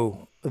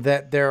know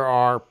that there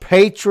are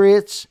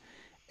patriots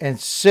and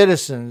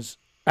citizens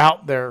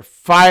out there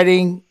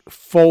fighting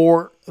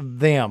for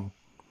them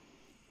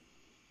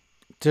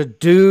to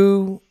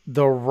do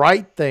the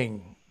right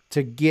thing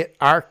to get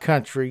our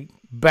country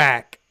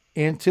back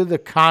into the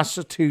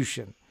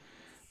Constitution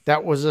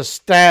that was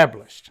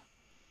established,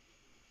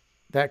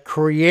 that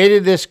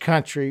created this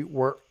country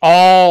where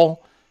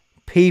all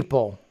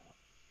people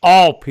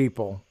are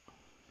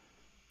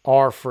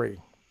free.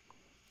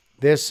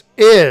 This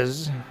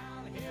is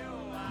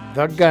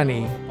the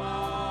Gunny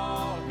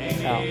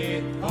out.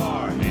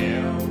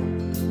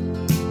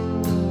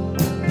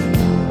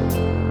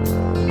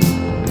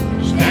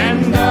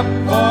 Stand up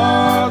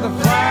for the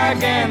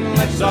flag and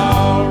let's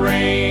all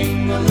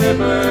ring the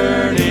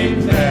Liberty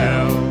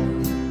Bell.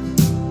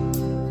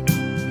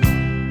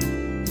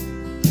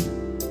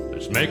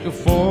 Let's make a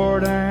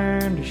Ford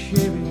and a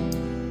Chevy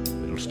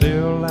that'll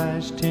still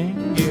last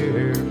 10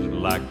 years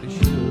like they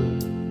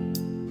should.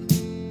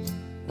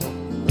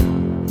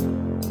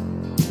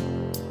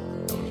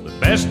 'Cause the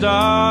best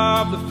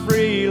of the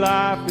free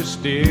life is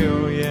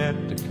still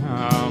yet to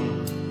come.